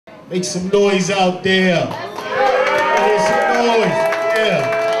Make some noise out there. Make some noise. Yeah.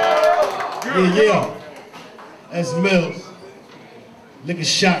 Yeah. That's Mills. Liquor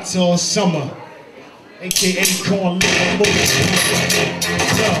shots all summer. AKA corn liquor.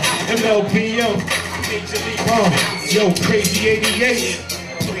 MLPM. Yo, Crazy 88.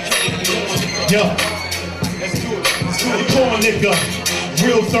 Yo. Let's do it. Corn liquor.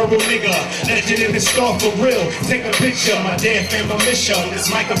 Real thorough nigga, legend in the star for real. Take a picture, my dad fam, I miss ya.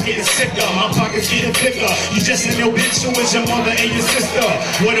 This mic I'm getting sicker, my pockets getting thicker. You just a little bitch, who is your mother and your sister?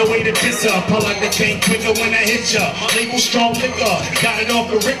 What a way to diss her, pull out the chain quicker when I hit ya. Label strong liquor, got it off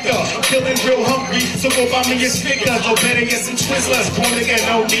the Richter. I'm feeling real hungry, so go buy me a Snickers. Or better get some Twizzlers, corn nigga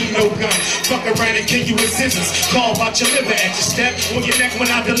don't need no gun. Fuck around and kill you with scissors. Call about your liver at your step, on your neck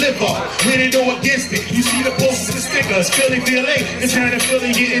when I deliver. Win it or against it, you see the posters and stickers. Philly, VLA, it's turning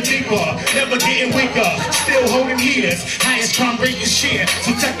Philly getting deeper, never getting weaker, still holding heaters, highest crime rate you share,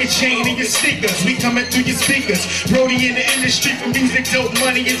 so tuck your chain in your sneakers, we coming through your speakers, Brody in the industry for music, dope,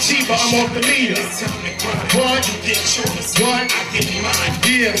 money, and cheaper, I'm off the meter. What? You get yours, what? I get mine,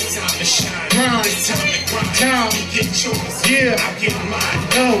 yeah, it's time to shine, grind, it's time to grind, time, you get yours, yeah, I get mine,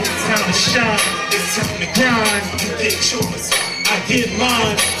 no, it's time to shine, it's time to grind, you get yours, I get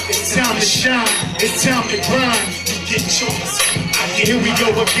mine, it's time to shine, it's time to grind, you get yours. Here we go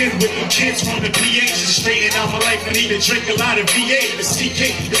again with the kids from the PA. Just straighten out my life, I need to drink a lot of VA. The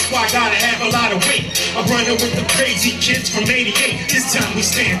CK, that's why I gotta have a lot of weight. I'm running with the crazy kids from 88. This time we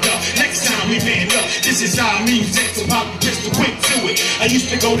stand up, next time we man up. This is our music, so pop just quick to it. I used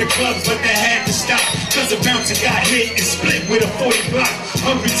to go to clubs, but they had to stop, cause the bouncer got hit and split with a 40 block.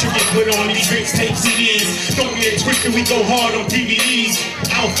 Hungry to get put on these drinks, tape CDs. Don't get it twisted, we go hard on DVDs.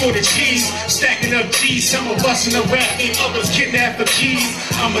 Out for the cheese, stacking up G's. Some are busting a rap and others kidnap the keys.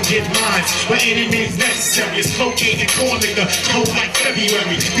 I'ma get mine, by any means necessary. It's cocaine and corn liquor, cold like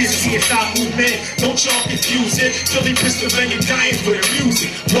February. This is CSI movement, don't y'all confuse it. Philly, Pennsylvania, dying for the music.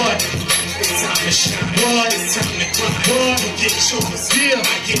 What? It's time to shine. What? It's time to grind. What? You get yours. Yeah.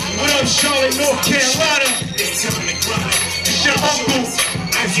 I get mine. What up, Charlotte, North Carolina? It's time to grind. It's your uncle.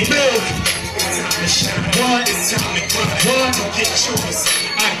 I get Mills. It's time to shine. What? It's time to grind. What? You get yours.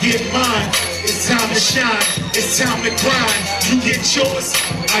 I get mine. It's time to shine. It's time to grind. You get yours.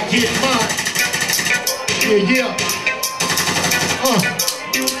 I get mine. Yeah.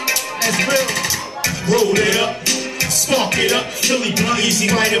 That's real. Roll it up. Spark it up, Philly blunt, easy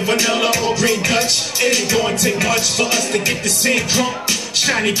white and vanilla or green Dutch. It ain't gonna take much for us to get the same crunk.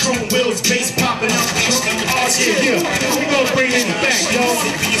 Shiny chrome wheels, bass popping up. Yeah. We gonna bring it back, yo.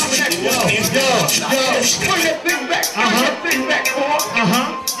 Bring that thing back. Bring that thing back, boy.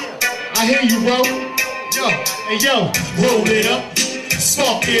 I hear you, bro. Yo, hey, yo, roll it up.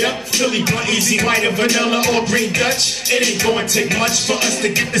 Spark it up, Philly blunt, easy white and vanilla or green Dutch. It ain't gonna take much for us to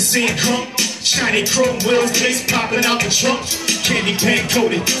get the same crunk. Shiny chrome wheels, bass popping out the trunk. Candy paint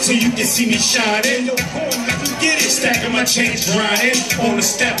coated, so you can see me shining. No corn, get it. Stacking my change, grinding. On the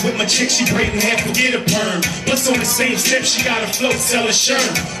step with my chick, she braiding hair, forget a perm. Plus on the same step, she got a float, sell a shirt.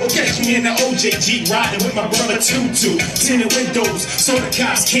 Or catch me in the OJG riding with my brother Tutu. Tinted windows, so the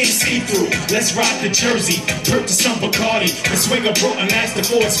cops can't see through. Let's ride the Jersey, purchase some Bacardi. The swinger brought an Aston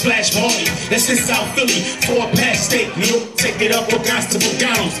for a splash party. That's in South Philly, 4-pack steak meal. Take it up for Constable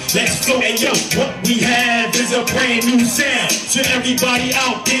Donald's. Let's float. Hey yo, what we have is a brand new sound. To everybody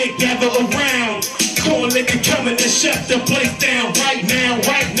out there, gather around. Corn liquor coming to shut the place down right now,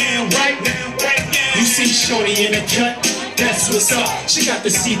 right now, right now, right now. You see shorty in the cut, that's what's up. She got the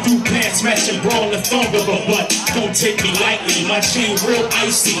see-through pants matching bra and the thong of her butt. Don't take me lightly, my chain real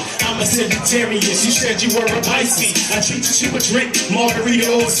icy. I'm a Sagittarius, you said you were a Pisces. I treat you to a drink, margarita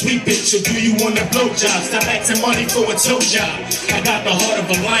or a sweet bitch. Or do you want a blowjob? Stop acting money for a toe job. I got the heart of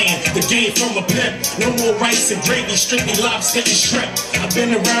a lion, the game from a pimp. No more rice and gravy, strictly lobster and shrimp. I've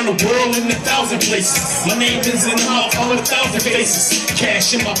been around the world in 1,000 places. My name is in all 1,000 faces.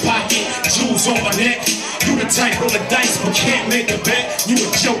 Cash in my pocket, jewels on my neck. You the type roll the dice but can't make a bet. You a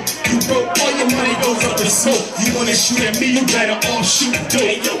joke, you broke, all your money goes up in smoke. You wanna shoot at me, you better all shoot dope.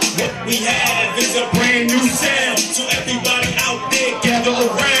 Hey, yo, what we have is a brand new sound. So everybody out there gather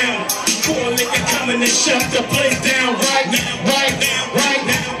around. Corn liquor coming and shut the place down right now, right now, right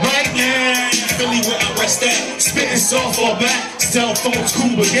now, right now. Philly where I rest at, spitting softball back. Cell phones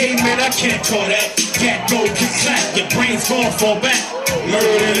cool, but game man, I can't call that. Cat go, get clap, your brains gon' fall back.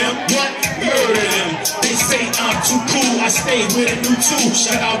 Murder them, what? Murder them. They say I'm too cool, I stay with a new tool.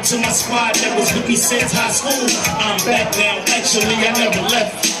 Shout out to my squad that was with me since high school. I'm back now, actually I never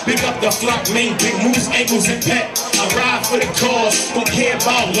left. Big up the flock, main big moves, angles and pet. I ride for the cause, don't care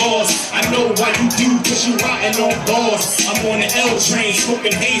about laws. I know why you do, cause you riding on bars. I'm on the L train,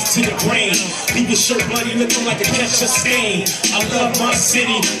 smoking haze to the brain. Leave your shirt bloody, looking like a ketchup stain. I love my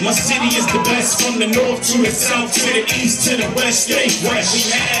city is the best. From the north to the south, to the east to the west. Stay fresh, we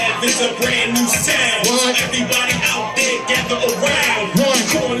have is a brand new sound. Everybody out there gather around.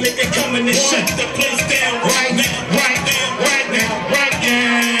 Corn liquor coming and shut the place down. Right now, right now, right now, right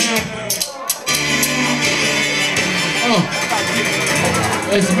now.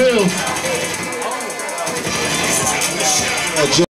 It's Mills.